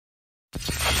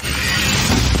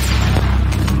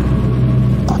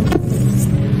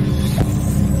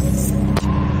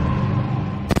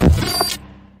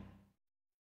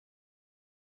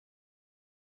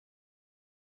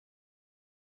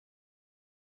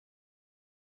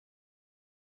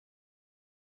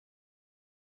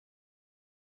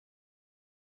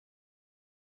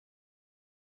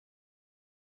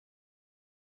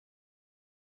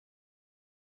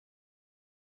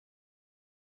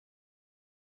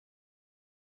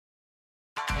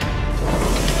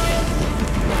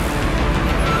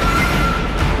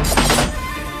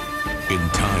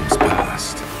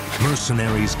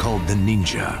mercenaries called the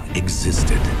Ninja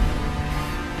existed.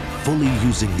 Fully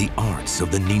using the arts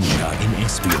of the ninja in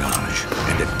espionage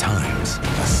and at times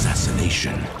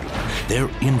assassination, their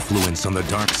influence on the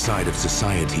dark side of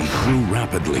society grew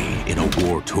rapidly in a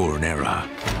war-torn era.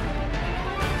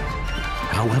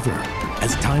 However,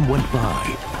 as time went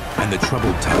by and the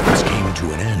troubled times came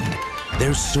to an end,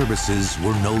 their services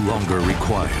were no longer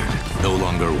required, no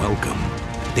longer welcome.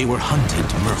 They were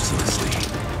hunted mercilessly,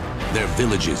 their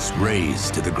villages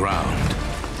razed to the ground.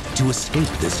 To escape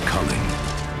this culling,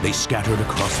 they scattered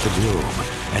across the globe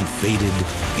and faded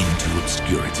into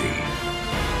obscurity.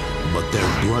 But their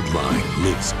bloodline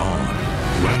lives on,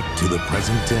 right to the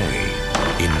present day,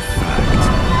 in fact.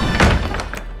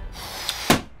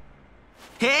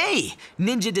 Hey!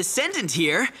 Ninja Descendant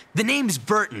here. The name's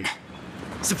Burton.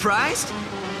 Surprised?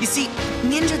 You see,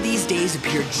 Ninja these days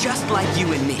appear just like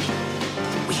you and me.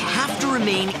 We have to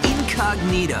remain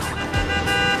incognito.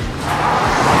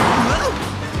 Whoa!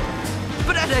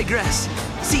 But I digress.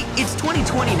 See, it's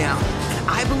 2020 now, and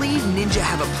I believe Ninja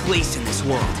have a place in this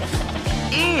world.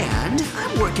 And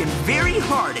I'm working very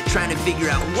hard at trying to figure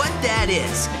out what that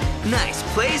is. Nice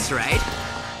place, right?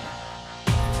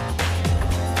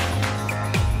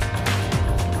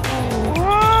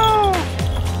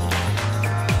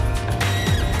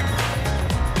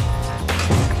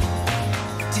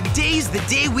 Today's the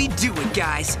day we do it,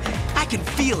 guys. I can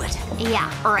feel it.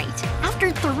 Yeah, right.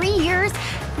 After 3 years,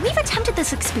 we've attempted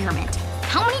this experiment.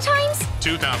 How many times?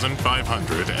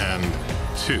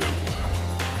 2,502.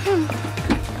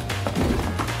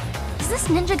 Is this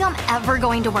ninja gum ever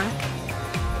going to work?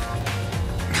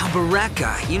 Now,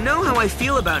 Baraka, you know how I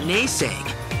feel about naysaying.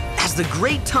 As the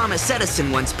great Thomas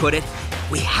Edison once put it,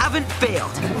 we haven't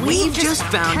failed. We've just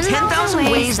found 10,000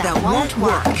 ways that won't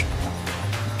work.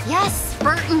 Yes,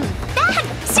 Burton. That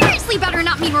seriously better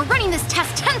not mean we're running this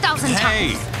test 10,000 times.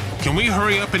 Hey, can we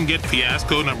hurry up and get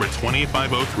fiasco number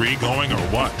 2503 going or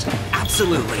what?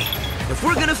 Absolutely. If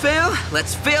we're gonna fail,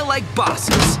 let's fail like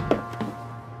bosses.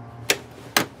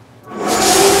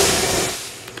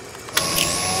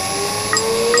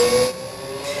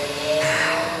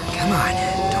 Come on,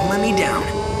 don't let me down.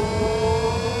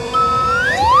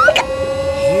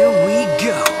 Here we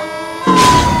go.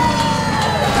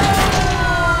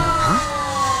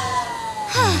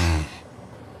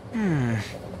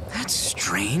 That's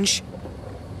strange.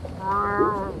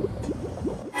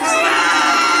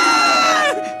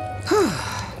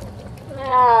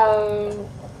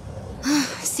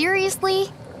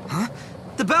 Seriously? Huh?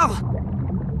 The bell!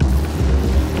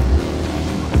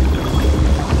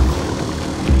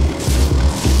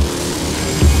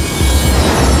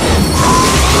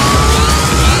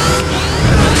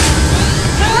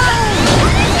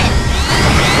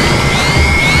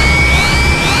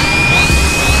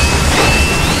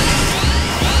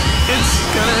 It's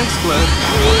gonna explode.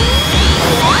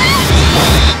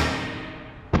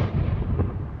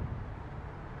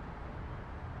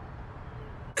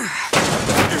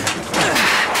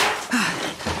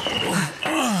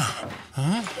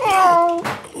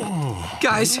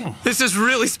 Guys, this is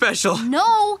really special.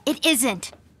 No, it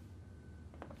isn't.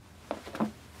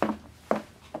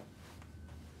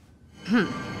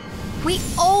 We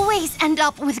always end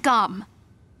up with gum.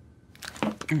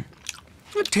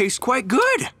 It tastes quite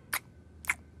good.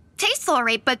 Tastes all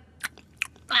right, but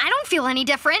I don't feel any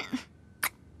different.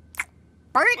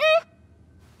 Burton?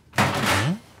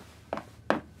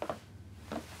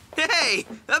 Hey,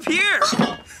 up here!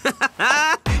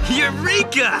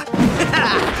 Eureka!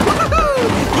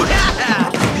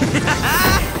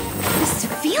 This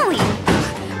feeling.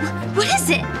 What is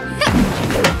it?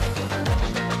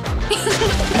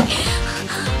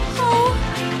 Oh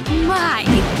my.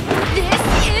 This is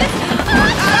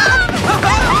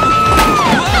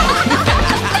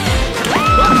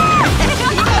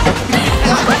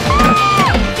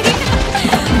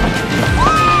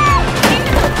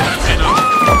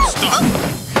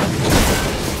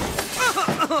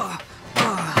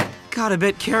Got a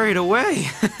bit carried away.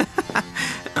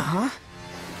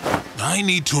 I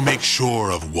need to make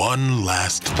sure of one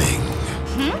last thing.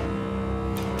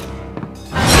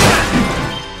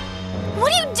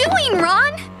 What are you doing,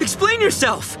 Ron? Explain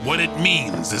yourself! What it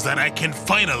means is that I can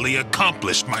finally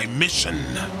accomplish my mission.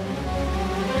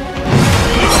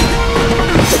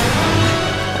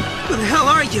 Who the hell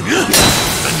are you?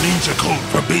 The ninja code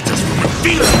forbids us from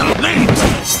revealing our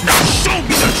names. Now show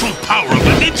me the true power of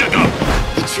the ninja gum.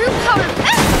 The true power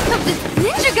of the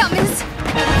ninja gum is...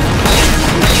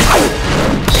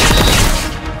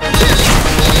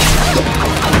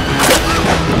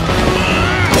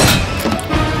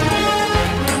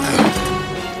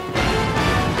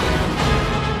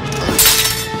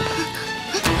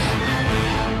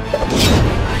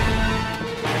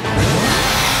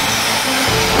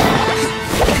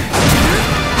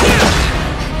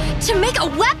 a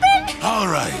weapon? All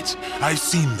right, I've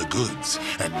seen the goods,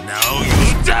 and now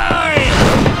you die!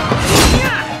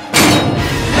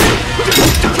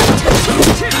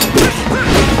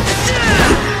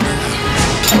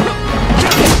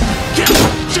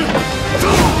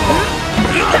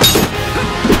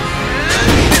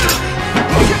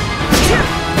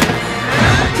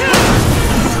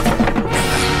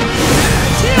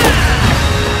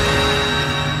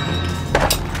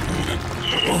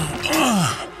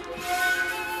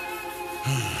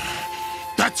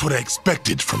 That's what I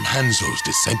expected from Hanzo's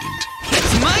descendant.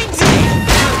 It's my day!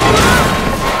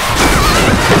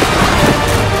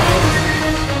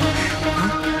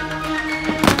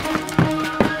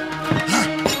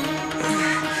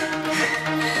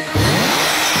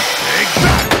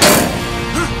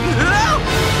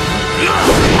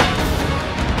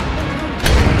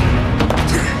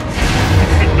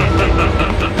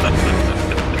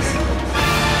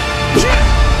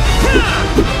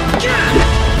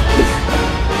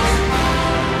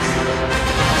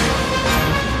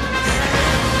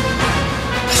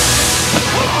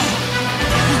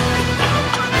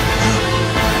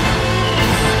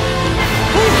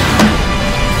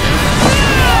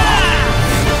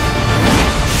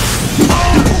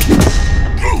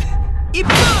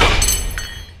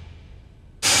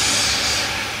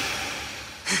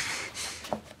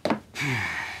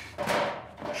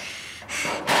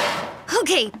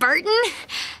 Okay, Burton,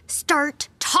 start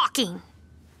talking.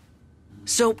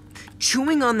 So,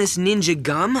 chewing on this ninja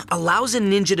gum allows a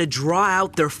ninja to draw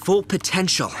out their full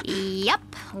potential. Yep,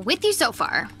 with you so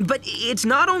far. But it's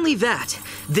not only that.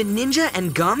 The ninja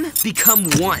and gum become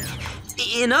one.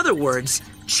 In other words,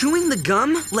 chewing the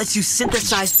gum lets you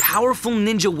synthesize powerful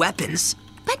ninja weapons.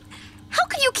 But how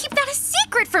could you keep that a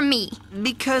secret from me?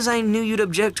 Because I knew you'd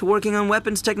object to working on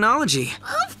weapons technology.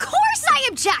 Of course I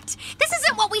object! This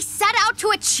isn't what we set out to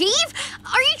achieve!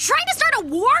 Are you trying to start a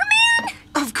war, man?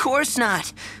 Of course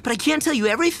not. But I can't tell you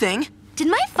everything. Did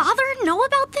my father know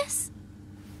about this?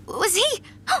 Was he...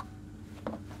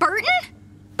 Burton?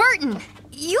 Burton,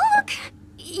 you look...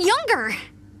 younger.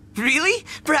 Really?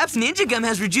 Perhaps ninja gum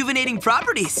has rejuvenating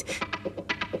properties.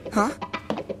 Huh?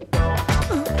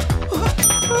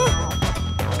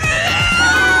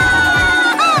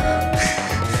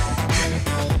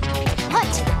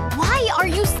 What? Why are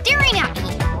you staring at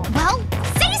me? Well,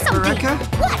 say something. Eureka?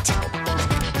 What?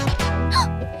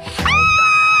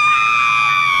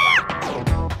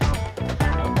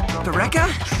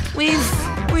 Eureka?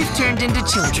 We've turned into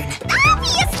children.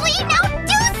 Obviously, now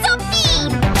do something!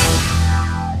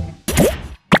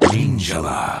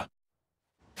 Ninjala.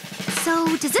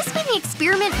 So, does this mean the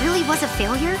experiment really was a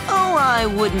failure? Oh, I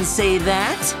wouldn't say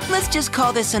that. Let's just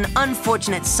call this an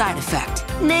unfortunate side effect.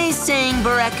 Naysaying,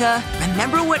 Bereka.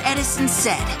 Remember what Edison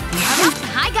said. We haven't...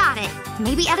 Yep, I got it.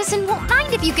 Maybe Edison won't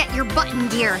mind if you get your butt in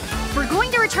gear. If we're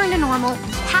going to return to normal,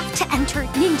 we have to enter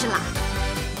Ninjala.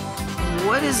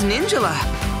 What is Ninjala?